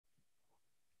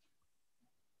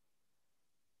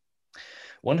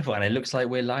Wonderful, and it looks like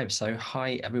we're live. So,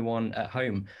 hi everyone at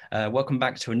home. Welcome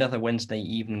back to another Wednesday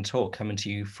evening talk coming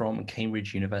to you from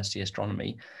Cambridge University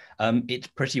Astronomy. It's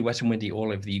pretty wet and windy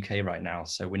all over the UK right now,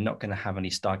 so we're not going to have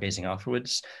any stargazing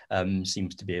afterwards.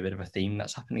 Seems to be a bit of a theme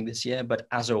that's happening this year, but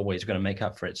as always, we're going to make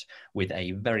up for it with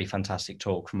a very fantastic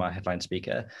talk from our headline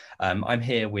speaker. I'm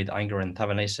here with Ayngaran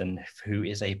Thavanesan, who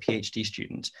is a PhD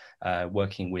student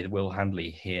working with Will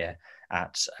Handley here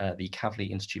at the Kavli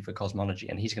Institute for Cosmology,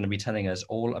 and he's going to be telling us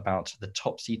all about the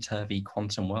topsy-turvy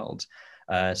quantum world.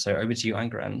 So over to you,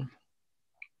 Angran.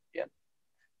 Yeah,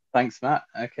 thanks, Matt.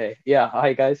 Okay, yeah,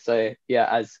 hi guys. So yeah,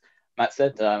 as Matt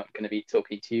said, I'm going to be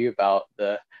talking to you about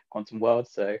the quantum world.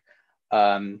 So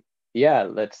yeah,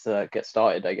 let's get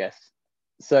started, I guess.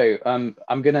 So I'm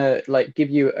gonna give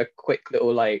you a quick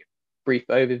little brief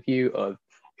overview of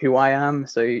who I am,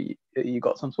 so you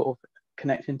got some sort of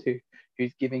connection to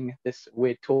who's giving this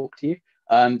weird talk to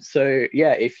you. So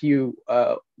yeah, if you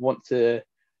want to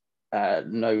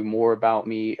know more about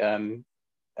me,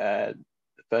 the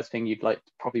first thing you'd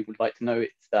probably would like to know is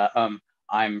that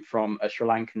I'm from a Sri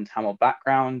Lankan Tamil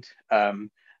background.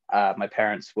 My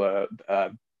parents were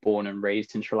born and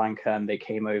raised in Sri Lanka, and they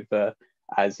came over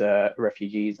as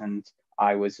refugees, and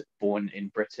I was born in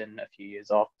Britain a few years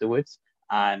afterwards.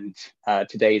 And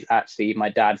today is actually my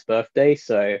dad's birthday,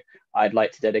 so I'd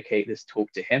like to dedicate this talk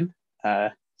to him.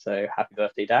 So happy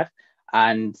birthday, Dad!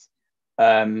 And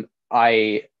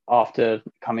I, after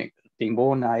being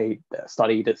born, I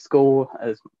studied at school,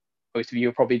 as most of you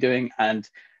are probably doing, and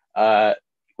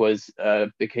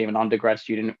became an undergrad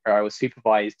student where I was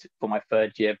supervised for my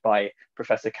third year by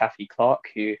Professor Kathy Clark,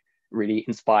 who really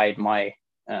inspired my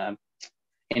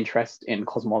interest in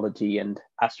cosmology and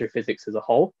astrophysics as a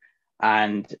whole.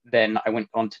 And then I went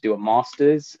on to do a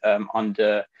master's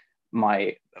under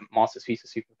my master's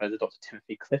thesis supervisor, Dr.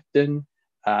 Timothy Clifton.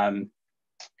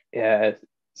 Yeah,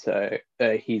 so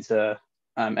he's a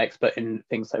expert in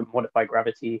things like modified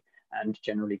gravity and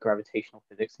generally gravitational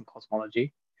physics and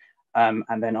cosmology. And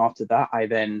then after that, I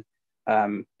then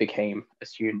became a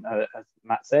student, as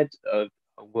Matt said, of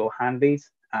Will Handley's.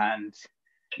 And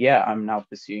yeah, I'm now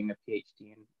pursuing a PhD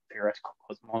in theoretical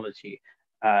cosmology.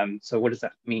 So what does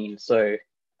that mean? So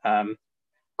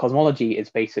cosmology is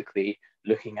basically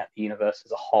looking at the universe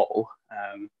as a whole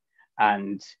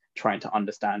and trying to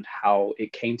understand how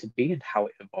it came to be and how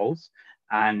it evolves.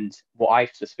 And what I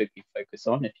specifically focus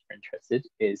on, if you're interested,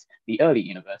 is the early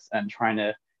universe and trying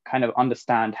to kind of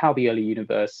understand how the early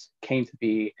universe came to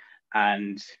be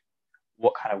and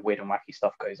what kind of weird and wacky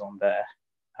stuff goes on there.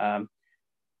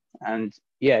 And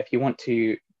yeah, if you want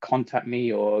to contact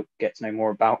me or get to know more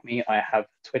about me, I have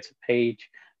a Twitter page,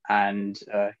 and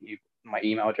my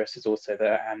email address is also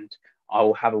there, and I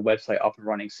will have a website up and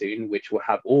running soon, which will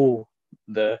have all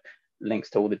the links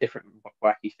to all the different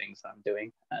wacky things that I'm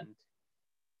doing, and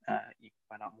you can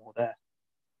find out more there.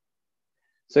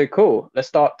 So cool, let's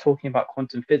start talking about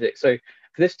quantum physics. So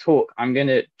for this talk, I'm going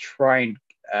to try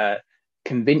and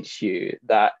convince you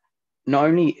that not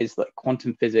only is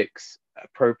quantum physics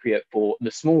appropriate for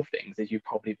the small things, as you've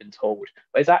probably been told,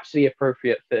 but it's actually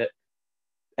appropriate for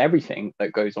everything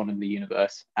that goes on in the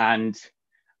universe. And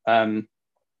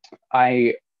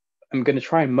I am going to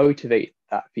try and motivate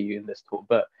that for you in this talk.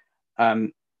 But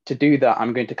to do that,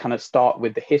 I'm going to kind of start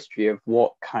with the history of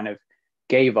what kind of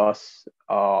gave us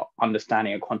our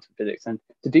understanding of quantum physics. And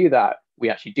to do that, we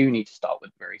actually do need to start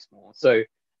with very small. So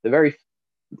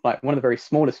one of the very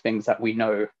smallest things that we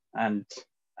know and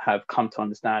have come to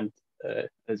understand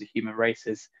as a human race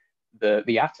is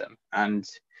the atom. And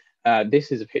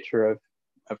this is a picture of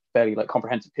a fairly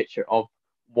comprehensive picture of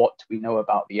what we know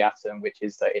about the atom, which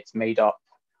is that it's made up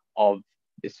of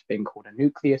this thing called a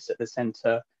nucleus at the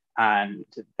center, and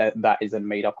that is then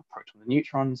made up of protons and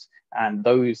neutrons, and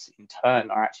those in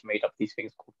turn are actually made up of these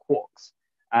things called quarks.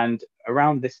 And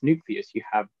around this nucleus, you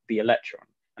have the electron.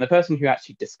 And the person who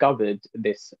actually discovered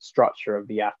this structure of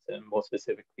the atom, more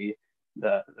specifically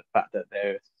the fact that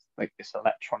there's this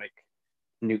electronic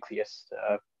nucleus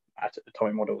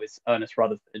atomic model, is Ernest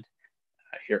Rutherford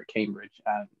here at Cambridge,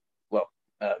 and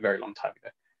a very long time ago.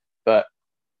 But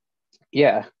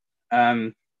yeah,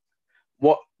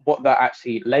 what that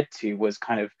actually led to was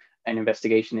kind of an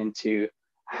investigation into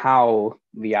how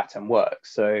the atom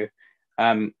works. So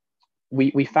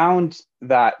we found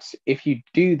that if you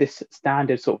do this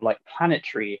standard sort of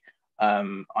planetary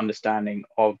understanding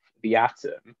of the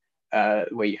atom,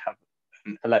 where you have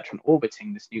an electron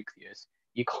orbiting this nucleus,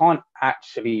 you can't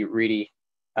actually really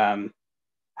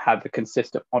have a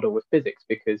consistent model with physics,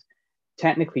 because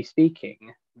technically speaking,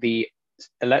 the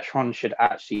electron should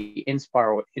actually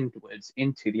inspiral inwards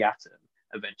into the atom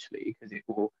eventually, because it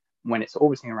will when it's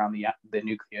orbiting around the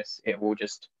nucleus, it will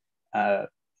just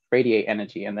radiate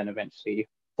energy and then eventually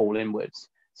fall inwards.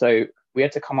 So we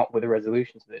had to come up with a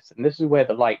resolution to this. And this is where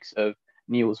the likes of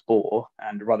Niels Bohr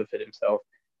and Rutherford himself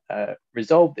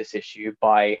resolved this issue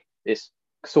by this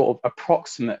sort of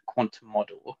approximate quantum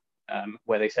model,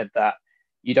 where they said that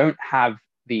you don't have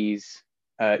these,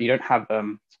 you don't have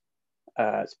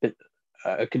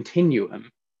a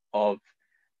continuum of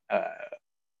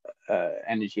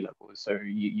energy levels. So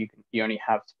you only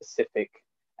have specific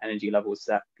energy levels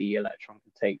that the electron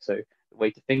can take. So the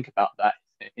way to think about that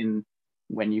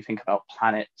when you think about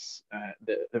planets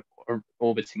that are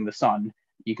orbiting the sun,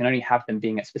 you can only have them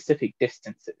being at specific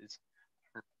distances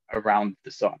around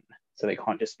the sun. So they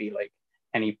can't just be like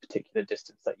any particular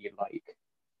distance that you like,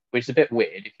 which is a bit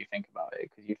weird if you think about it,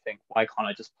 because you think, why can't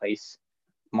I just place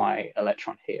my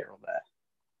electron here or there?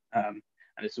 And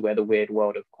this is where the weird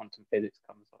world of quantum physics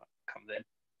comes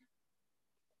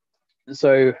in.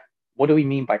 So what do we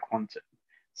mean by quantum?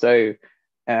 So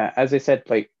as I said,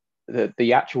 like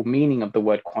the actual meaning of the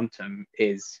word quantum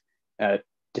is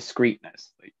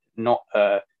discreteness, like not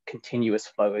a continuous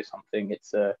flow or something.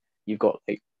 It's you've got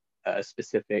like a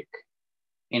specific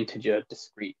integer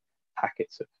discrete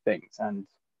packets of things. And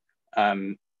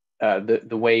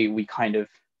the way we kind of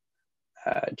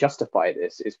justify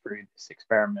this is through this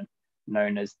experiment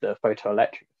known as the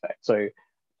photoelectric effect. So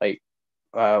like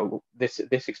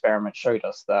this experiment showed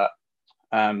us that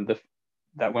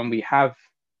that when we have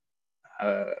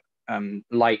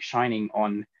light shining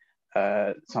on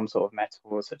some sort of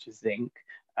metal such as zinc,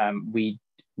 we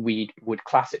would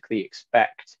classically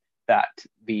expect that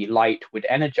the light would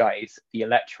energize the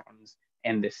electrons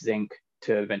in this zinc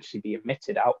to eventually be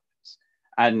emitted outwards.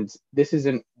 And this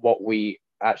isn't what we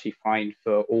actually find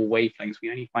for all wavelengths. We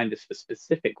only find this for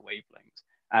specific wavelengths.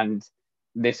 And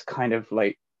this kind of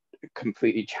like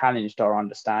completely challenged our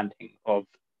understanding of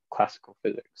classical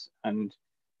physics. And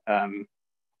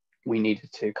we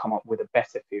needed to come up with a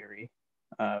better theory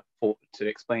to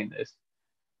explain this.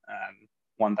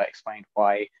 One that explained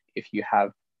why if you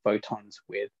have photons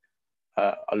with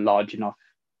a large enough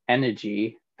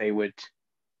energy, they would,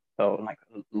 so like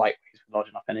light waves with large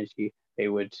enough energy, they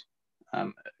would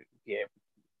be able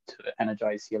to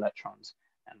energize the electrons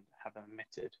and have them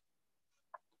emitted.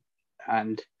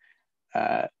 And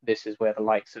this is where the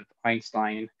likes of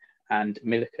Einstein and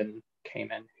Millikan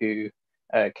came in, who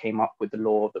came up with the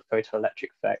law of the photoelectric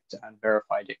effect and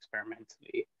verified it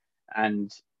experimentally.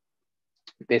 And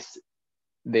this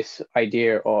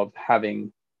idea of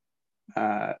having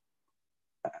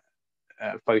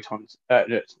photons,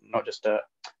 not just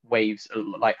waves,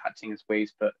 light acting as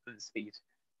waves, but as these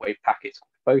wave packets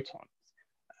called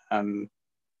photons,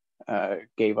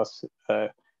 gave us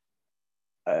an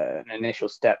initial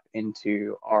step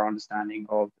into our understanding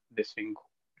of this thing called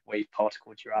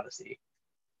wave-particle duality.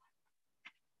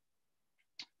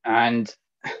 And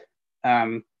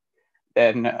then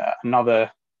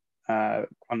another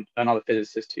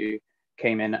physicist who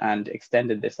came in and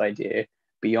extended this idea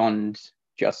beyond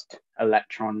just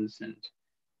electrons and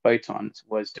photons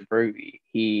was de Broglie.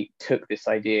 He took this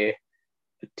idea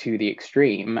to the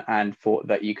extreme and thought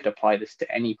that you could apply this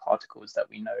to any particles that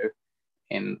we know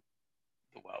in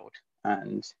the world.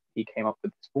 And he came up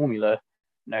with this formula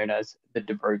known as the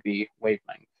de Broglie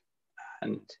wavelength.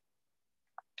 And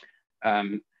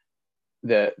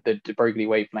the de Broglie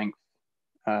wavelength,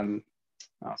 the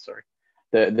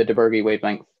de Broglie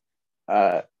wavelength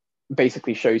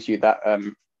basically shows you that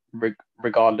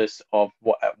regardless of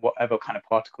whatever kind of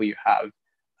particle you have,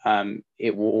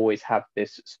 it will always have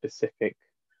this specific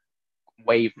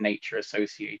wave nature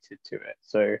associated to it.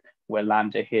 So where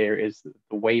lambda here is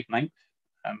the wavelength,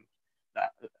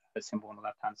 that symbol on the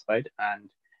left hand side, and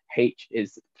h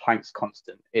is Planck's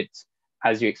constant. It's,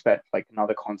 as you expect, like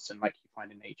another constant like you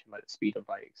find in nature, like the speed of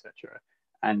light, etc.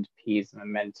 And p is the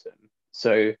momentum.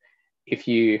 So if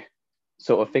you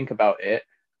sort of think about it,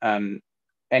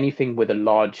 anything with a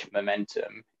large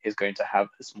momentum is going to have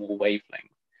a small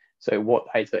wavelength. So what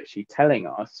it's actually telling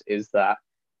us is that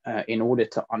in order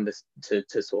to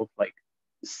sort of like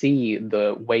see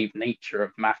the wave nature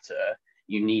of matter,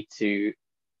 you need to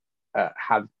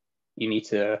have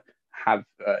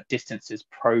distances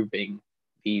probing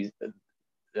these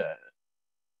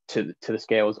to the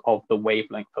scales of the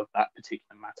wavelength of that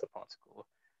particular matter particle.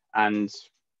 And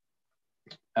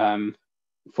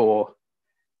for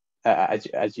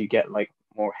as you get like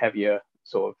more heavier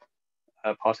sort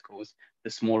of particles, the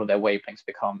smaller their wavelengths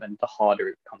become and the harder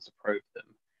it becomes to probe them.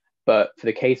 But for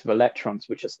the case of electrons,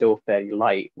 which are still fairly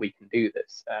light, we can do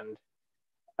this. And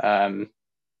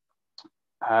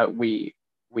we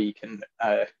can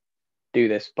do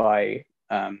this by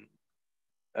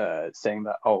saying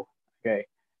that, oh, okay,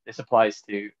 this applies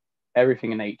to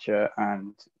everything in nature,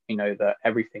 and you know that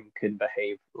everything can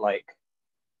behave like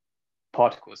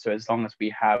particles. So as long as we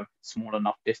have small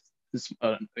enough distance, as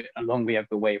long as we have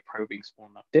the way of probing small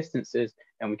enough distances,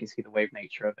 then we can see the wave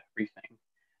nature of everything.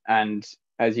 And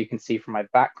as you can see from my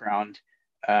background,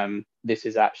 this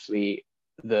is actually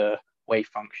the wave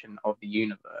function of the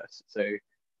universe. So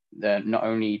not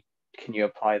only can you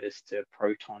apply this to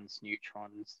protons,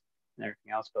 neutrons, and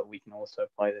everything else, but we can also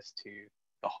apply this to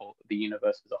the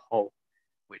universe as a whole,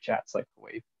 which acts like a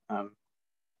wave,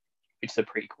 which is a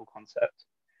pretty cool concept.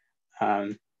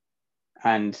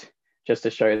 And just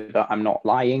to show that I'm not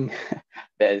lying,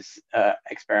 there's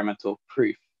experimental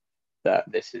proof that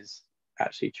this is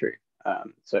actually true.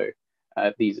 So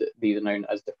these are known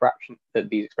as diffraction.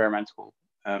 These experimental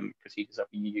procedures that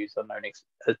we use are known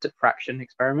as diffraction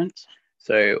experiments.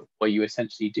 So what you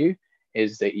essentially do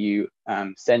is that you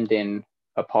send in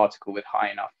a particle with high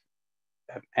enough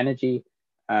energy,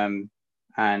 and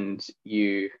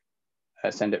you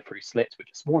send it through slits which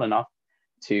are small enough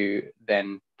to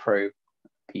then probe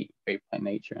the wavelength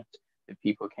nature. The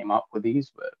people who came up with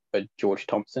these were George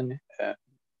Thomson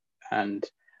and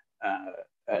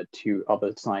two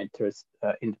other scientists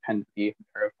independently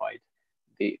verified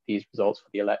these results for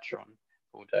the electron,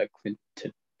 called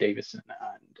Clinton Davison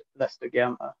and Lester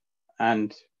Gamma.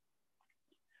 And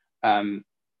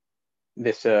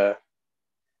this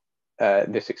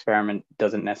experiment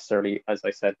doesn't necessarily, as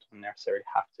I said,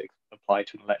 have to apply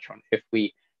to an electron. If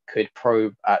we could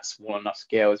probe at small enough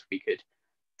scales, we could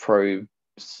probe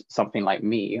something like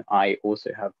me. I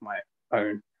also have my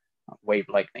own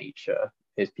wave-like nature.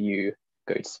 If you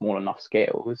go to small enough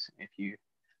scales, if you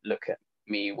look at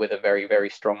me with a very, very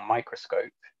strong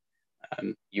microscope,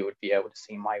 you would be able to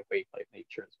see my wave-like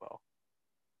nature as well.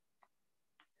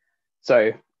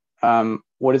 So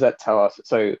what does that tell us?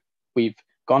 So we've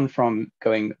gone from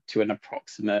going to an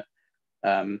approximate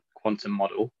quantum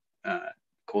model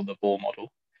called the Bohr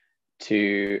model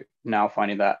to now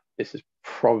finding that this is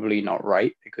probably not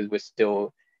right, because we're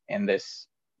still in this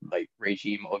like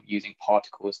regime of using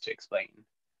particles to explain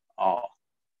our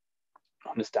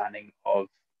understanding of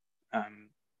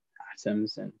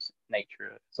atoms and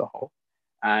nature as a whole.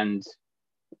 And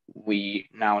we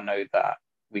now know that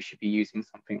we should be using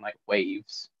something like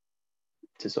waves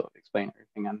to sort of explain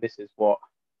everything. And this is what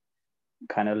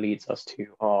kind of leads us to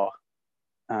our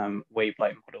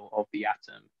wave-like model of the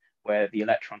atom, where the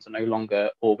electrons are no longer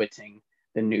orbiting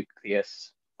the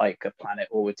nucleus like a planet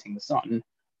orbiting the sun,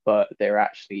 but they're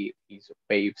actually these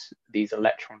waves, these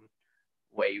electron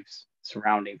waves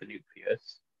surrounding the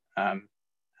nucleus,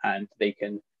 and they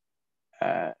can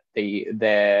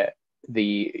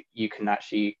you can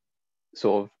actually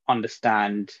sort of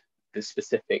understand the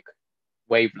specific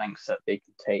wavelengths that they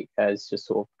can take as just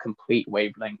sort of complete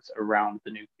wavelengths around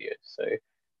the nucleus. So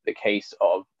the case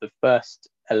of the first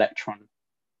electron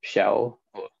shell,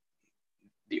 or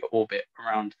the orbit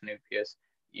around the nucleus,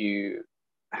 you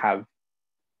have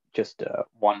just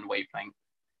one wavelength.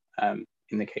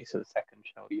 In the case of the second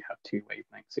shell, you have two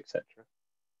wavelengths, etc.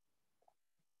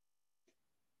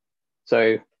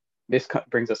 So this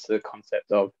brings us to the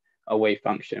concept of a wave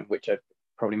function, which I've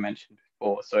probably mentioned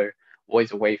before. So what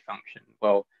is a wave function?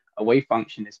 Well, a wave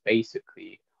function is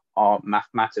basically our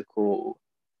mathematical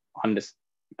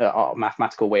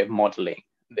way of modeling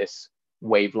this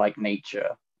wave-like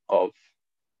nature of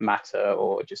matter,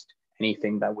 or just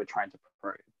anything that we're trying to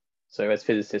probe. So as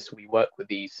physicists, we work with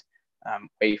these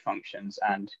wave functions,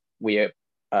 and we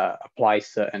apply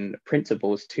certain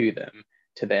principles to them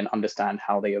to then understand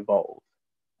how they evolve.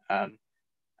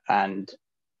 And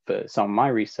for some of my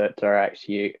research, I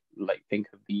actually think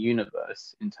of the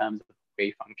universe in terms of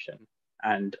wave function,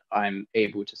 and I'm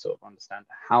able to sort of understand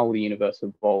how the universe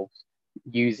evolves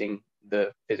using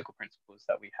the physical principles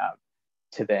that we have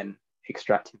to then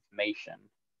extract information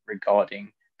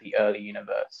regarding the early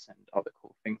universe and other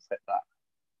cool things like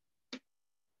that.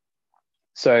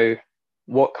 So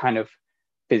what kind of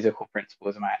physical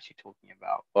principles am I actually talking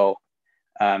about? Well,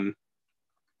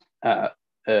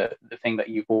 the thing that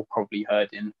you've all probably heard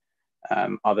in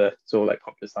other sort of like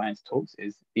popular science talks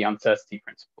is the uncertainty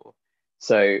principle.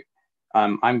 So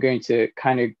I'm going to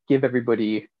kind of give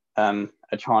everybody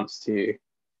a chance to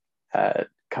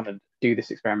kind of do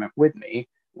this experiment with me,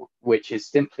 which is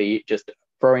simply just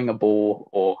throwing a ball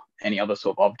or any other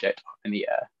sort of object up in the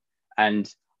air.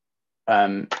 And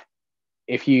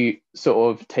if you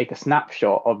sort of take a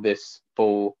snapshot of this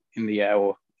ball in the air,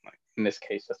 or in this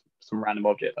case, that's some random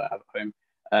object that I have at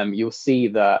home, you'll see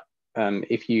that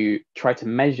if you try to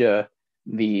measure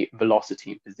the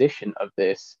velocity and position of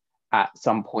this at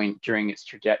some point during its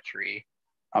trajectory,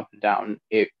 up and down,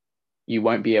 you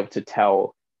won't be able to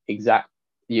tell exact.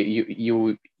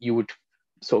 You would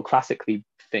sort of classically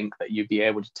think that you'd be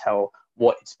able to tell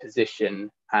what its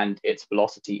position and its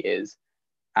velocity is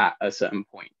at a certain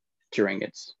point during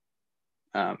its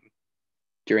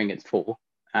fall.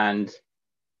 And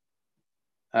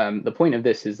the point of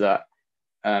this is that,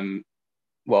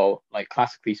 well, like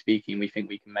classically speaking, we think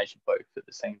we can measure both at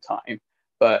the same time.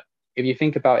 But if you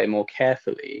think about it more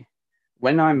carefully,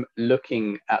 when I'm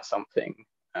looking at something,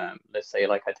 let's say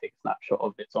like I take a snapshot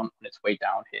of it on its way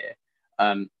down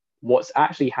here, what's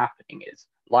actually happening is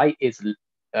light is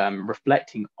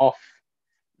reflecting off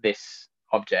this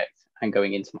object and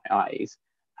going into my eyes.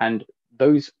 And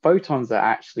those photons that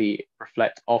actually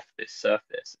reflect off this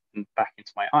surface and back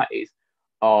into my eyes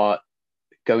are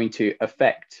going to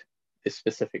affect this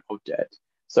specific object.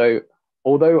 So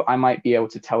although I might be able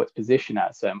to tell its position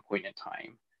at a certain point in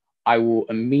time, I will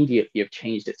immediately have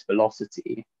changed its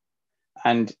velocity.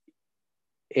 And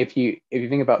if you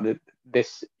think about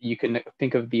this, you can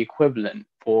think of the equivalent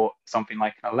for something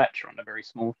like an electron, a very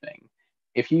small thing.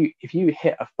 If you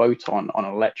hit a photon on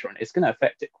an electron, it's going to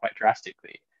affect it quite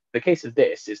drastically. The case of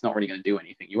this is not really going to do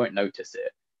anything. You won't notice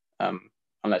it,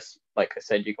 unless, like I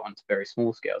said, you go onto very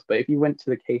small scales. But if you went to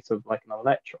the case of like an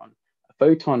electron, a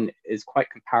photon is quite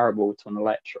comparable to an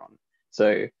electron.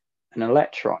 So an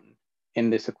electron in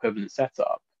this equivalent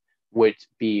setup would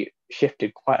be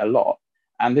shifted quite a lot.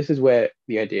 And this is where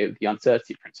the idea of the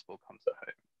uncertainty principle comes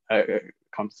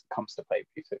to play,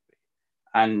 basically.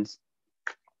 And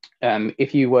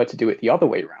if you were to do it the other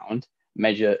way around,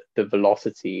 measure the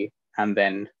velocity and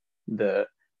then the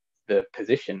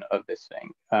position of this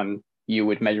thing, you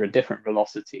would measure a different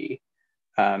velocity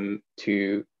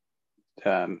to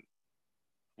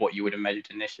what you would have measured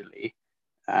initially,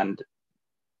 and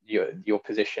your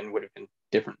position would have been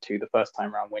different to the first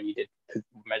time around when you did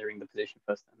measuring the position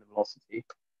first and the velocity.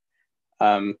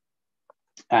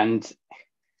 And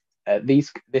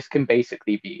this can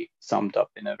basically be summed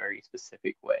up in a very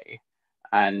specific way,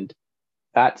 and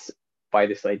that's by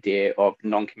this idea of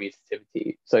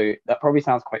non-commutativity. So that probably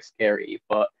sounds quite scary,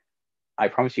 but I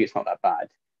promise you it's not that bad.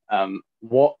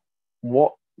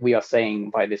 What we are saying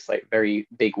by this like very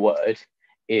big word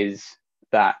is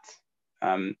that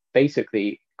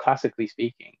basically, classically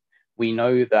speaking, we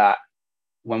know that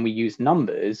when we use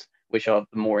numbers, which are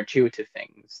the more intuitive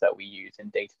things that we use in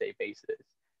day-to-day basis,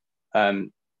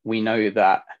 we know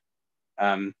that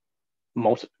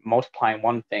multiplying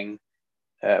one thing,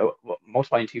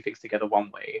 multiplying two things together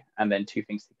one way and then two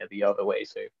things together the other way.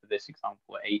 So for this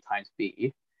example, A times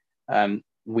B,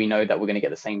 we know that we're going to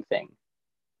get the same thing.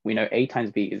 We know A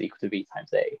times B is equal to B times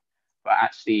A. But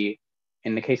actually,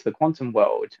 in the case of the quantum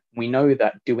world, we know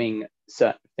that doing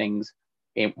certain things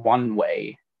in one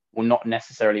way will not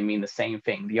necessarily mean the same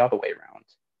thing the other way around.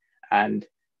 And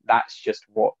that's just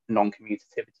what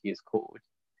non-commutativity is called.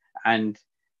 And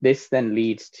this then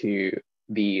leads to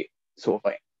the sort of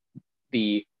like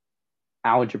the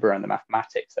algebra and the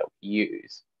mathematics that we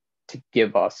use to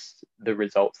give us the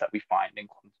results that we find in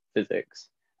quantum physics.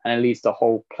 And it leads to a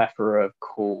whole plethora of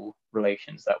cool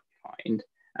relations that we find.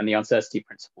 And the uncertainty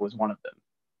principle is one of them.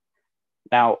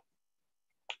 Now,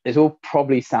 this all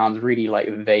probably sounds really like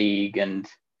vague and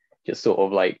just sort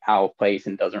of like out of place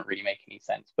and doesn't really make any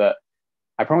sense. But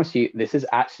I promise you, this is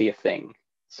actually a thing.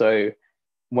 So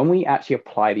when we actually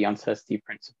apply the uncertainty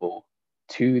principle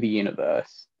to the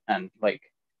universe and like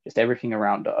just everything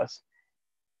around us,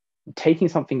 taking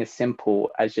something as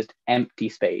simple as just empty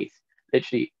space,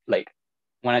 literally, like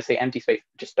when I say empty space,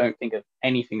 just don't think of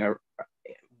anything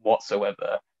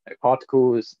whatsoever. No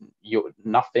particles,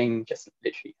 nothing, just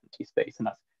literally empty space. And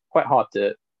that's quite hard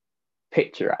to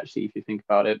picture, actually, if you think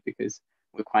about it, because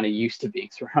we're kind of used to being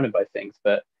surrounded by things.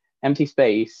 But empty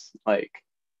space, like,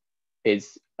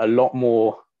 is a lot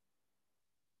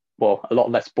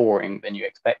less boring than you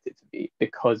expect it to be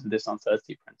because of this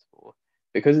uncertainty principle.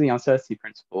 Because of the uncertainty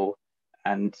principle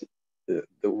and the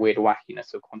weird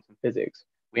wackiness of quantum physics,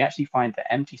 we actually find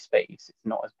that empty space is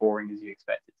not as boring as you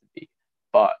expect it to be,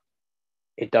 but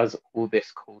it does all this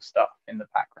cool stuff in the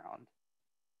background.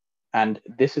 And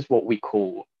this is what we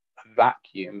call a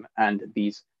vacuum, and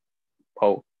these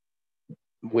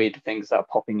weird things that are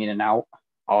popping in and out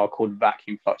are called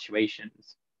vacuum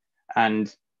fluctuations.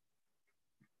 And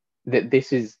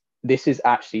this is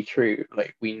actually true.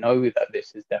 Like, we know that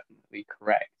this is definitely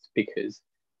correct because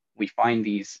we find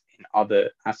these in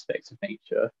other aspects of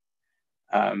nature.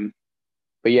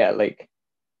 But yeah, like,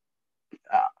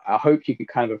 I hope you can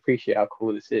kind of appreciate how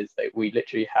cool this is. Like, we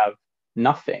literally have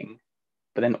nothing,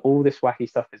 but then all this wacky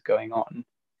stuff is going on.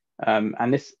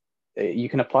 And this, you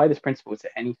can apply this principle to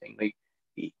anything. Like,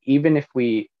 even if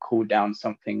we cool down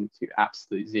something to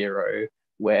absolute zero,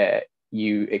 where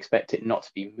you expect it not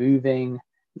to be moving,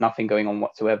 nothing going on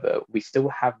whatsoever, we still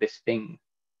have this thing,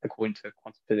 according to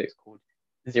quantum physics, called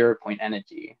 0 point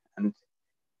energy. And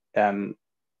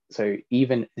so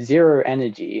even zero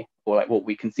energy, or like what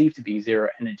we conceive to be zero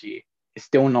energy, is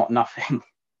still not nothing.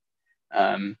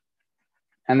 And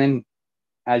then,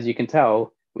 as you can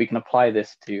tell, we can apply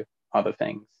this to other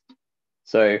things.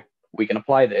 So we can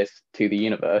apply this to the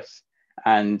universe.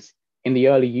 And in the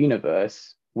early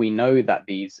universe, we know that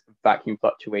these vacuum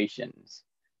fluctuations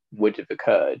would have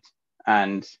occurred.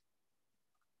 And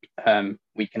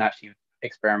we can actually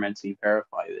experimentally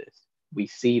verify this. We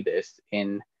see this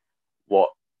in what,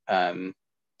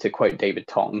 to quote David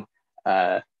Tong,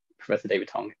 Professor David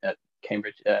Tong at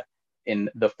Cambridge, in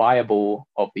the fireball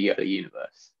of the early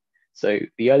universe. So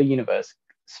the early universe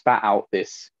spat out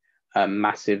this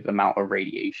massive amount of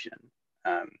radiation.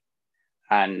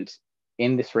 And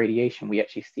in this radiation, we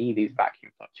actually see these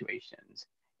vacuum fluctuations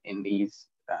in these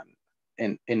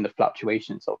in the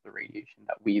fluctuations of the radiation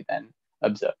that we then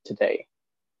observe today.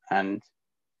 And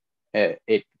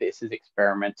this is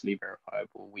experimentally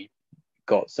verifiable. We've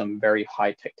got some very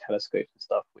high-tech telescopes and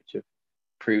stuff which have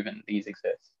proven these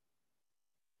exist.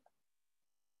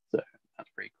 So that's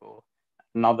pretty cool.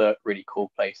 Another really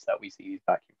cool place that we see these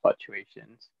vacuum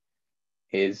fluctuations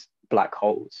is black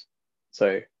holes.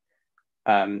 So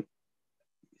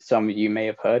some of you may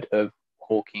have heard of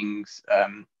Hawking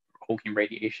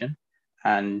radiation,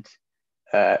 and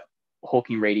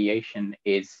Hawking radiation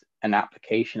is an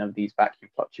application of these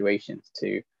vacuum fluctuations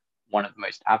to one of the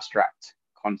most abstract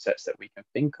concepts that we can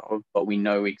think of, but we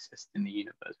know exist in the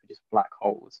universe, which is black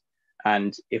holes.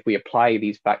 And if we apply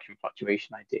these vacuum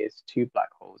fluctuation ideas to black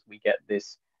holes, we get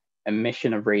this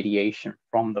emission of radiation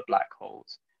from the black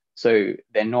holes. So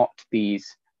they're not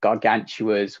these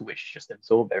gargantuas which just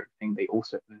absorb everything, they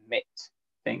also emit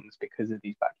things because of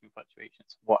these vacuum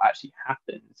fluctuations. What actually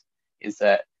happens is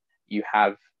that you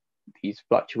have these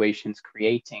fluctuations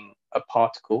creating a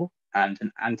particle and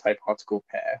an antiparticle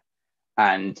pair,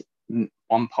 and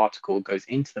one particle goes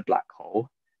into the black hole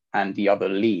and the other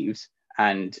leaves.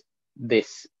 And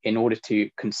this, in order to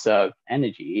conserve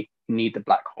energy, you need the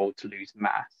black hole to lose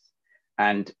mass.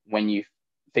 And when you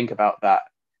think about that,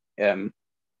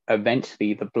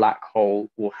 eventually the black hole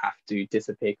will have to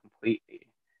disappear completely.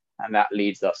 And that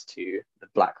leads us to the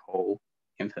black hole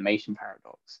information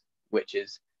paradox, which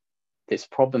is this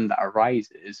problem that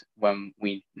arises when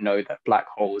we know that black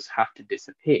holes have to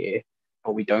disappear,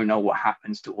 but we don't know what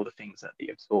happens to all the things that they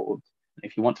absorbed. And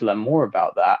if you want to learn more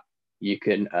about that, you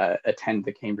can attend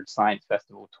the Cambridge Science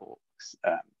Festival talks,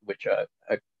 which are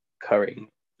occurring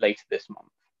later this month.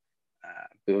 I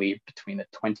believe between the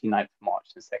 29th of March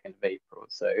and the 2nd of April.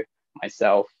 So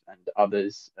myself and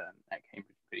others at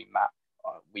Cambridge, including Matt,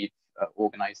 we've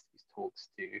organized these talks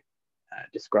to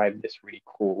describe this really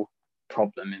cool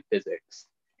problem in physics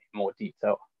in more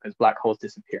detail, because black holes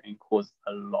disappearing causes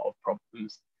a lot of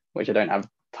problems, which I don't have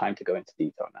time to go into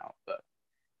detail now, but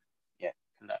yeah,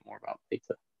 you can learn more about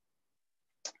later.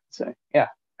 So yeah,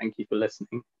 thank you for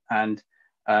listening. And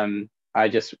I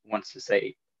just want to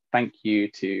say thank you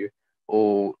to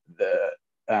all the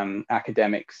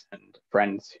academics and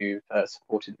friends who've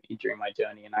supported me during my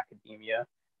journey in academia.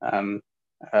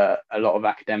 A lot of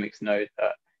academics know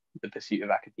that the pursuit of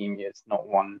academia is not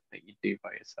one that you do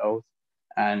by yourselves.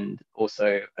 And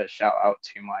also a shout out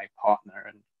to my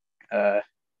partner and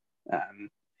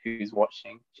who's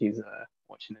watching. She's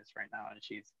watching this right now, and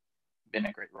she's been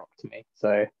a great rock to me.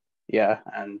 So yeah,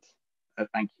 and a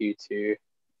thank you to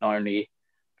not only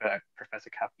Professor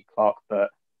Kathy Clark, but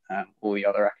all the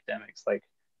other academics like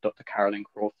Dr. Carolyn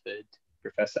Crawford,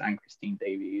 Professor Anne-Christine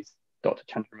Davies, Dr.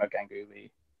 Chandrima Ganguly,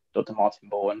 Dr. Martin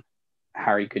Bourne,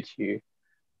 Harry Goodhue,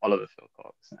 Oliver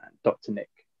Philcox, and Dr. Nick.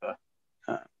 So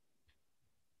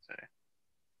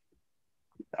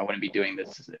I wouldn't be doing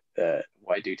this,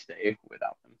 what I do today,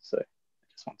 without them. So I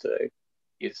just want to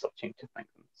use this opportunity to thank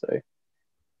them. So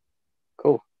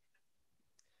cool.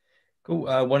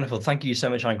 Cool, wonderful. Thank you so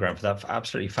much, Ayngaran, for that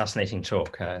absolutely fascinating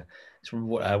talk. It's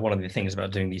one of the things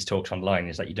about doing these talks online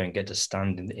is that you don't get to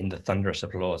stand in the thunderous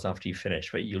applause after you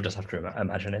finish, but you'll just have to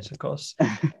imagine it, of course.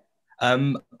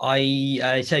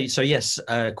 I say so. Yes.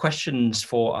 Questions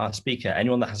for our speaker.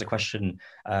 Anyone that has a question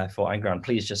for Ayngaran,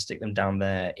 please just stick them down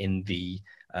there in the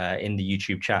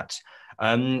YouTube chat.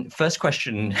 First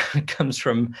question comes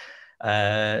from.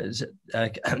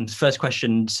 First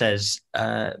question says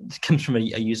comes from a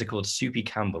user called Soupy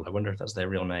Campbell. I wonder if that's their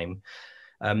real name.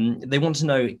 They want to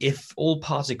know, if all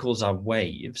particles are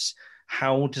waves,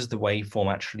 how does the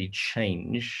waveform actually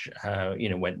change?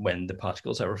 When the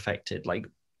particles are affected, like,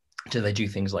 do they do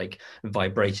things like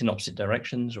vibrate in opposite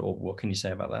directions, or what can you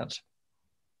say about that?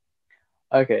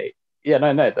 Okay. Yeah,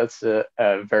 no, that's a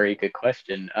very good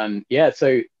question. Yeah,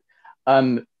 so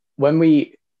um, when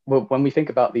we when we think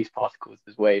about these particles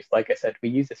as waves, like I said, we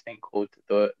use this thing called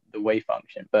the wave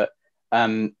function, but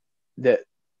um, the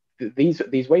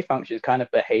these wave functions kind of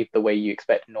behave the way you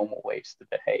expect normal waves to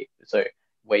behave. So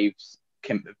waves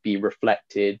can be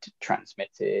reflected,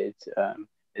 transmitted.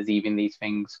 There's even these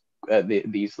things,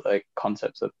 these like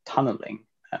concepts of tunneling.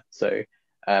 So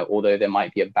although there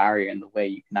might be a barrier in the way,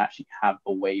 you can actually have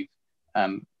a wave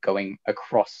going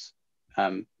across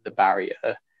the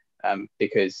barrier,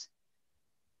 because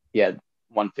yeah,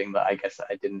 one thing that I guess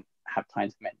I didn't have time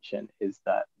to mention is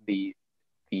that these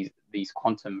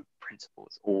quantum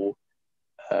principles all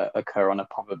occur on a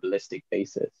probabilistic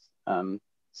basis.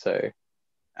 So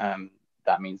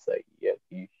that means that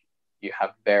you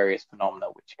have various phenomena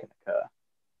which can occur.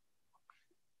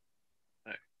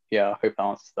 So, yeah, I hope that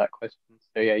answers that question.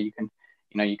 So yeah, you can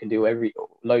do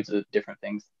loads of different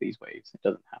things with these waves. It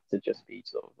doesn't have to just be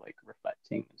sort of like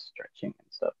reflecting and stretching and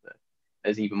stuff.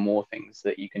 There's even more things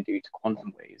that you can do to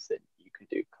quantum waves that you can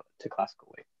do to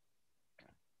classical waves.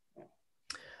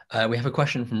 We have a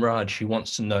question from Raj who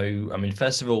wants to know, I mean,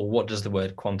 first of all, what does the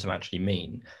word quantum actually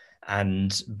mean?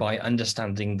 And by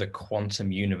understanding the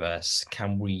quantum universe,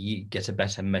 can we get a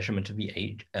better measurement of the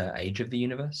age of the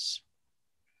universe?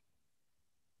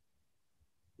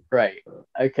 Right.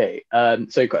 Okay.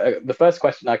 So the first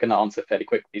question I can answer fairly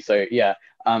quickly. So yeah,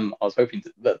 I was hoping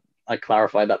that I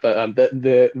clarified that, but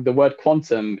the word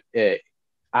quantum, it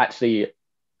actually,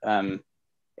 in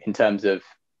terms of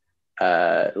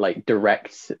like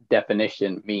direct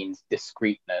definition, means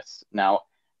discreteness. Now,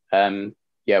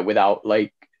 yeah, without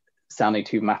like sounding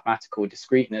too mathematical,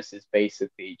 discreteness is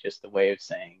basically just a way of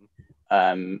saying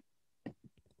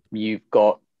you've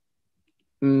got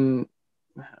how do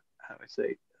I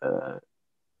say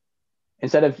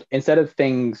instead of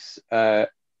things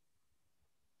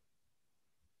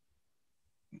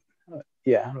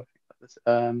yeah, how do I think about this?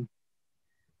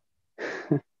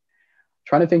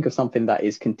 Trying to think of something that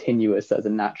is continuous as a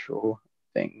natural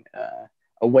thing.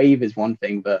 A wave is one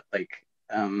thing, but like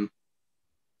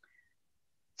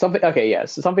something, okay, yeah,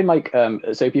 so something like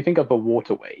so if you think of a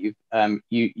water wave,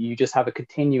 you just have a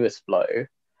continuous flow,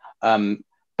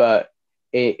 but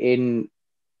in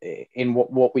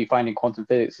what we find in quantum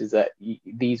physics is that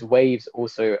these waves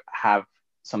also have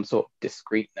some sort of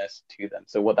discreteness to them.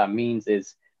 So what that means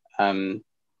is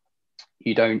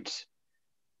you don't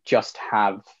just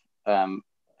have a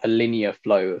linear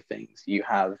flow of things. You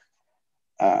have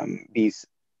these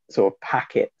sort of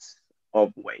packets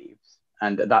of waves,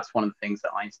 and that's one of the things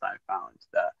that Einstein found,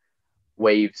 that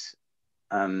waves,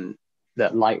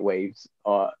 that light waves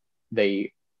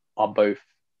they are both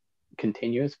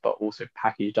continuous but also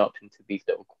packaged up into these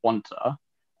little quanta,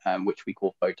 which we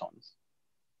call photons.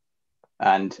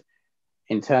 And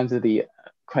in terms of the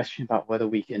question about whether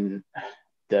we can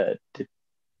sort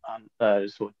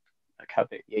of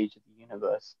calculate the age of the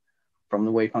universe from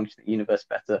the wave function of the universe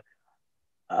better,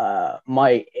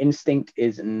 my instinct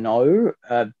is no,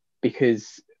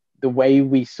 because the way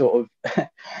we sort of,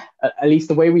 at least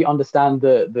the way we understand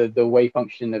the wave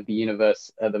function of the universe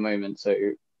at the moment, so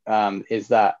is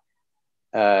that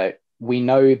we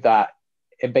know that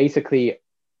it basically,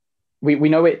 we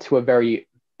know it to a very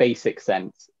basic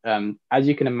sense. As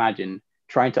you can imagine,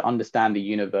 trying to understand the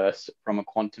universe from a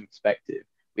quantum perspective,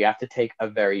 we have to take a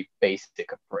very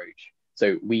basic approach.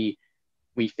 So we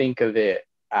think of it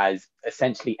as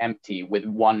essentially empty with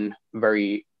one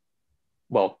very,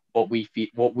 well, what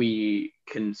we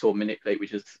can sort of manipulate,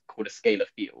 which is called a scalar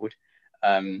field,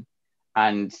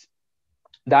 and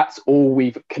that's all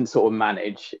we can sort of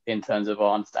manage in terms of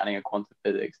our understanding of quantum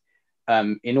physics.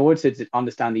 In order to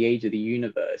understand the age of the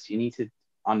universe, you need to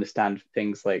understand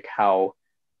things like how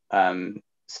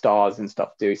stars and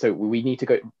stuff do. So we need to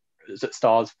go,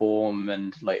 stars form,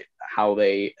 and like how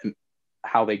they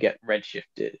get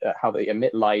redshifted, how they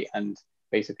emit light, and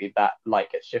basically that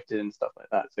light gets shifted and stuff like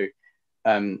that. So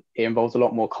it involves a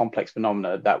lot more complex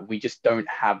phenomena that we just don't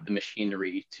have the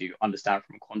machinery to understand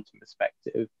from a quantum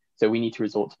perspective. So we need to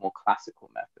resort to more classical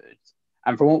methods.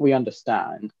 And from what we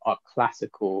understand, our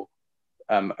classical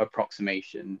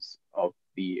approximations of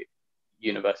the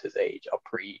universe's age are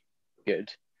pretty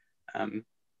good.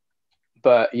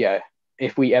 But yeah,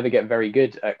 if we ever get very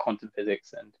good at quantum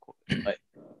physics, and like,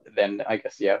 then I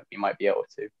guess, yeah, we might be able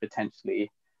to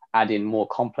potentially add in more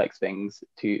complex things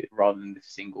to, rather than the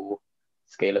single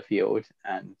scalar field,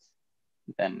 and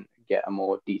then get a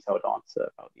more detailed answer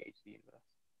about the age of the universe.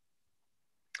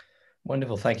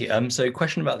 Wonderful, thank you. So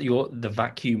question about the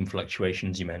vacuum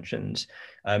fluctuations you mentioned.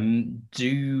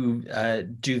 Do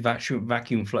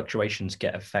vacuum fluctuations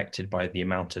get affected by the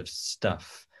amount of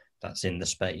stuff that's in the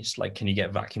space? Like, can you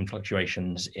get vacuum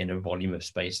fluctuations in a volume of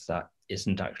space that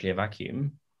isn't actually a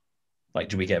vacuum? Like,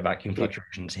 do we get vacuum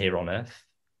fluctuations here on Earth?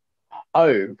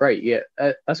 Oh, right, yeah,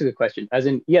 that's a good question. As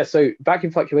in, yeah, so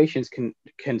vacuum fluctuations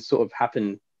can sort of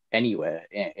happen anywhere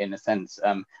in a sense.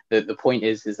 The point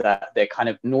is that they're kind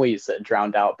of noise that are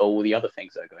drowned out by all the other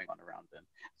things that are going on around them.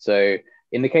 So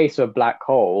in the case of a black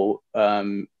hole,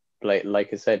 like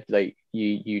I said, like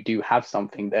you do have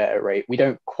something there, right? We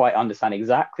don't quite understand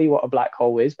exactly what a black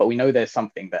hole is, but we know there's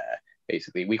something there.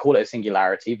 Basically, we call it a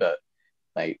singularity, but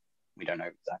like we don't know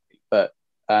exactly. But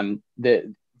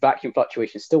the vacuum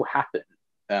fluctuations still happen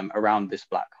around this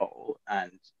black hole,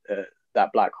 and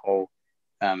that black hole,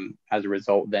 as a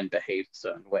result, then behaves a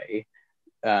certain way.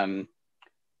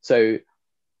 So,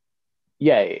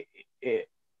 yeah,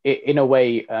 in a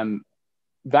way,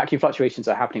 vacuum fluctuations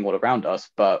are happening all around us,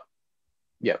 but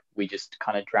yeah, we just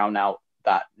kind of drown out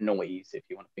that noise, if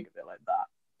you want to think of it like that,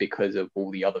 because of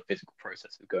all the other physical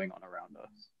processes going on around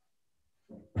us.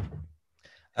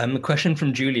 A question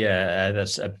from Julia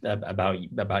that's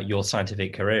about your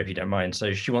scientific career, if you don't mind.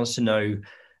 So she wants to know,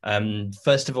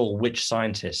 first of all, which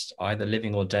scientist, either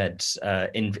living or dead,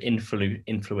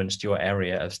 influenced your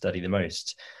area of study the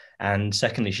most? And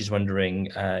secondly, she's wondering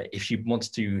if she wants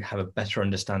to have a better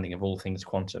understanding of all things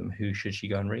quantum, who should she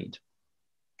go and read?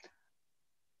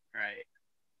 Right.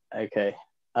 Okay.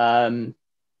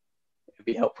 It'd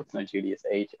be helpful to know Julia's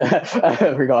age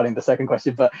regarding the second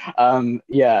question, but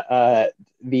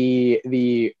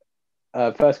the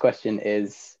first question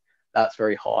is, that's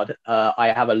very hard.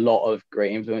 I have a lot of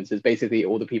great influences. Basically,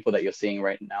 all the people that you're seeing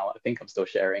right now, I think I'm still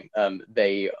sharing,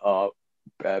 they are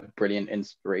brilliant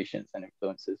inspirations and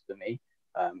influences for me,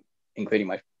 including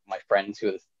my friends who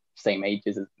are the same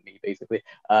ages as me, basically.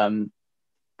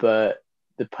 But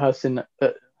the person,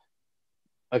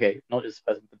 okay, not just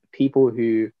the person, but the people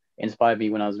who inspired me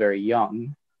when I was very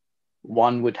young,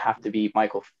 one would have to be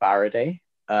Michael Faraday.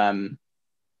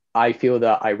 I feel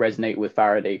that I resonate with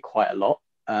Faraday quite a lot,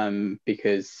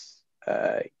 because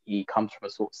he comes from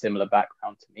a sort of similar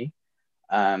background to me,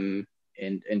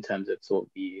 in terms of sort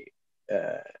of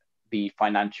the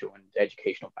financial and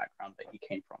educational background that he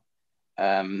came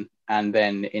from. And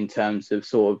then in terms of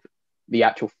sort of the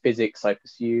actual physics I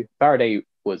pursue, Faraday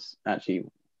was actually,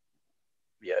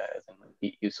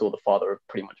 he saw the father of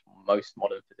pretty much most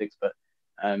modern physics, but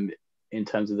in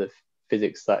terms of the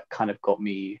physics that kind of got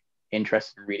me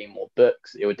interested in reading more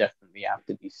books, it would definitely have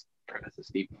to be Professor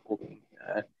Stephen Hawking.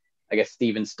 I guess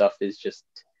Stephen's stuff is just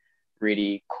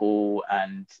really cool,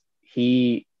 and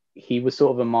he was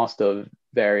sort of a master of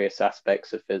various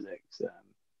aspects of physics.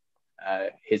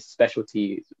 His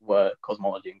specialties were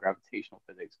cosmology and gravitational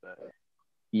physics, but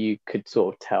you could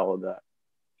sort of tell that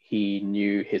he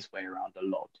knew his way around a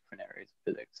lot of different areas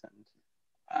of physics,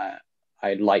 and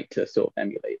I'd like to sort of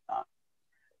emulate that.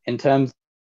 In terms of,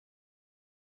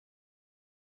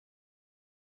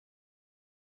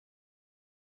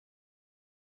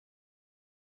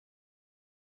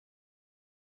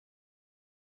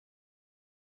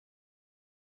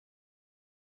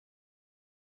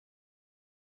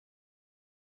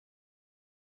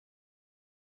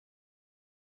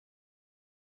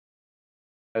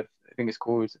 I think it's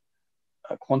called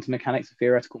Quantum Mechanics: A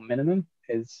Theoretical Minimum.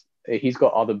 He's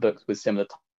got other books with similar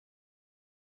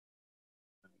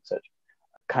such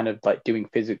kind of like doing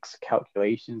physics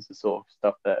calculations, the sort of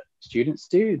stuff that students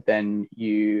do. Then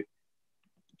you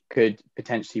could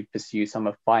potentially pursue some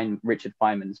of Richard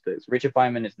Feynman's books. Richard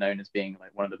Feynman is known as being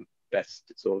like one of the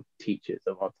best sort of teachers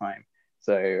of our time.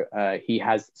 So he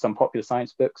has some popular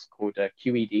science books called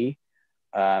QED.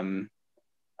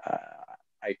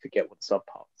 I forget what the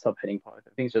subheading part is.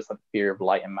 I think it's just like the theory of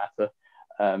light and matter.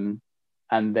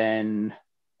 And then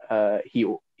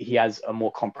he has a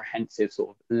more comprehensive sort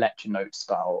of lecture note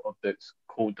style of books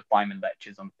called the Feynman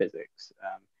Lectures on Physics.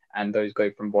 And those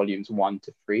go from volumes 1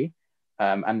 to 3.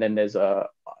 And then there's a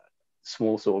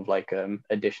small sort of like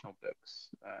additional books.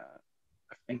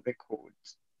 I think they're called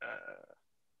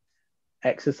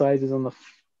Exercises on the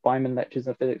Feynman Lectures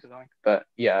on Physics or something. But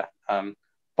yeah,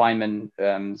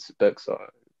 Feynman's books are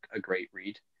a great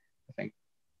read, I think.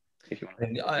 If you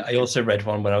want to. I also read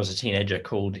one when I was a teenager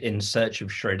called In Search of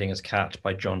Schrodinger's Cat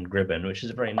by John Gribben, which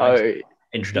is a very nice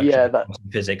introduction to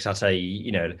quantum physics at a,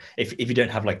 if you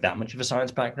don't have like that much of a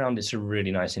science background, it's a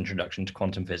really nice introduction to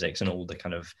quantum physics and all the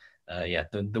kind of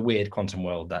the weird quantum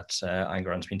world that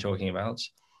Ayngaran's been talking about.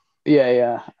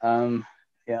 Yeah.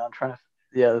 yeah, I'm trying to.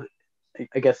 Yeah,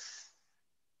 I guess.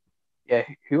 Yeah,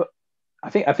 who I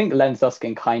think Len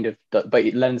Susskind kind of, but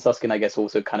Len Susskind, I guess,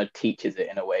 also kind of teaches it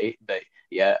in a way. But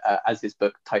yeah, as his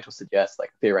book title suggests,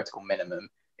 like theoretical minimum,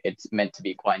 it's meant to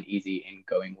be quite an easy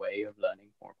in-going way of learning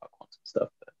more about quantum stuff.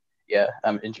 But yeah,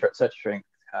 in search of Schrödinger's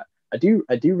cat, I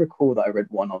do recall that I read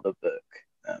one other book,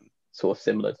 sort of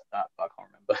similar to that, but I can't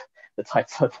remember the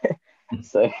title of it.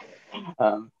 So,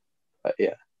 but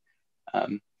yeah,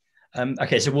 um,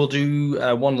 Okay, so we'll do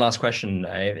one last question,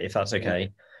 if that's yeah,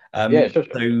 okay. yeah, sure,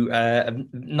 sure. So a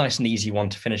nice and easy one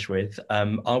to finish with.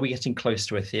 Are we getting close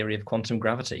to a theory of quantum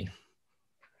gravity?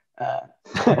 Uh,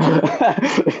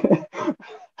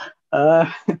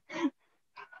 uh,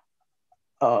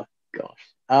 oh gosh.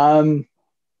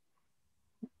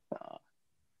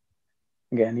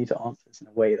 Again, I need to answer this in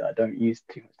a way that I don't use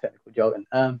too much technical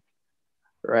jargon.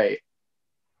 Right.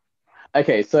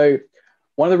 Okay, so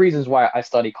one of the reasons why I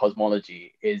study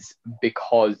cosmology is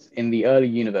because in the early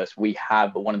universe we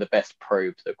have one of the best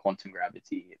probes of quantum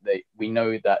gravity. We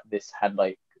know that this had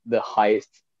like the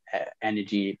highest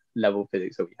energy level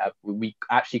physics that we have. We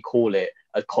actually call it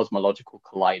a cosmological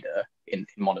collider in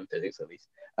modern physics, at least.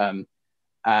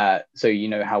 So you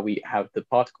know how we have the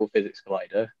particle physics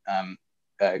collider,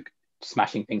 uh,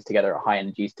 smashing things together at high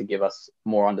energies to give us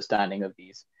more understanding of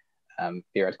these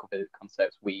theoretical physics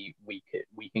concepts. We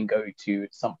can go to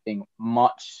something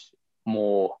much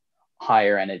more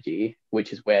higher energy,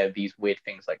 which is where these weird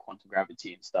things like quantum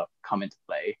gravity and stuff come into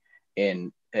play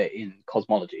in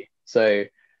cosmology. So,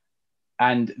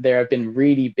 and there have been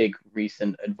really big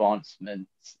recent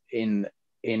advancements in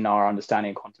our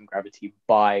understanding of quantum gravity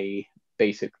by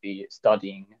basically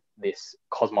studying this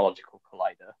cosmological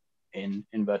collider in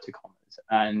inverted commas.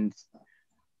 And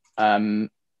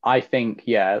I think,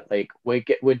 yeah, like we're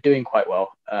doing quite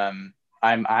well.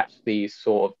 I'm actually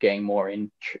sort of getting more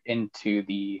into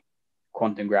the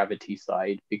quantum gravity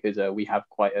side because we have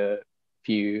quite a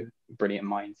few brilliant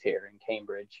minds here in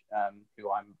Cambridge,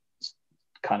 who I'm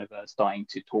kind of starting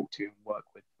to talk to and work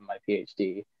with for my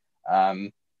PhD.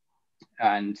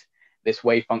 And this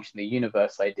wave function, the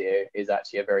universe idea, is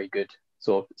actually a very good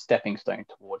sort of stepping stone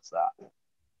towards that.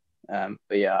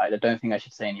 But yeah, I don't think I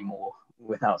should say any more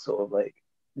without sort of like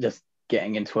just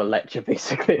getting into a lecture,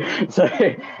 basically. So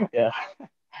yeah,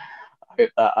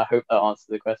 I hope that answers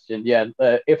the question. Yeah,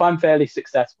 if I'm fairly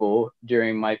successful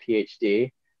during my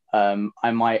PhD,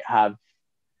 I might have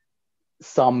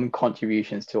some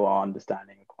contributions to our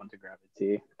understanding of quantum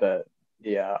gravity, but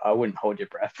yeah, I wouldn't hold your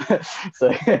breath.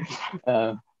 So,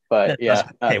 but That's yeah,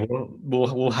 okay.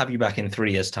 We'll have you back in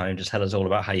 3 years' time. Just tell us all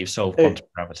about how you've solved uh, quantum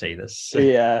gravity. That's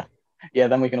yeah, yeah.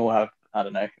 Then we can all have, I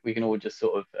don't know, we can all just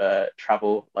sort of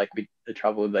travel like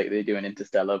travel like they do in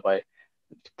Interstellar by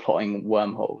plotting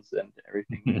wormholes and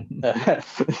everything.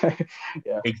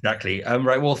 Yeah. exactly.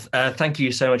 Right. Well, thank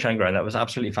you so much, Angron. That was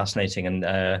absolutely fascinating,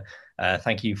 and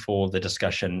thank you for the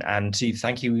discussion. And to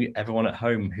thank you, everyone at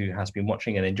home who has been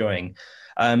watching and enjoying.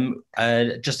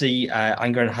 Just the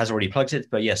Angron has already plugged it,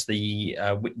 but yes,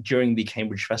 during the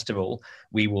Cambridge Festival,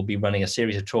 we will be running a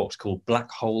series of talks called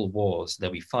Black Hole Wars.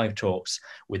 There'll be 5 talks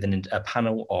with a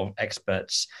panel of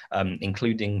experts,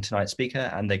 including tonight's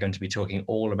speaker, and they're going to be talking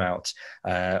all about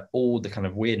all the kind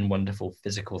of weird and wonderful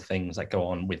physical things that go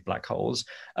on with black holes.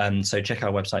 So check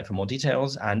our website for more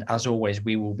details. And as always,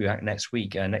 we will be back next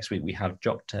week. Next week, we have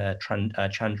Dr.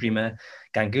 Chandrima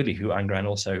Ganguly, who Angran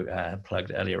also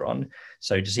plugged earlier on.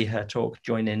 So to see her talk,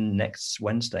 join in next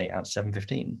Wednesday at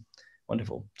 7:15.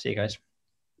 Wonderful. See you guys.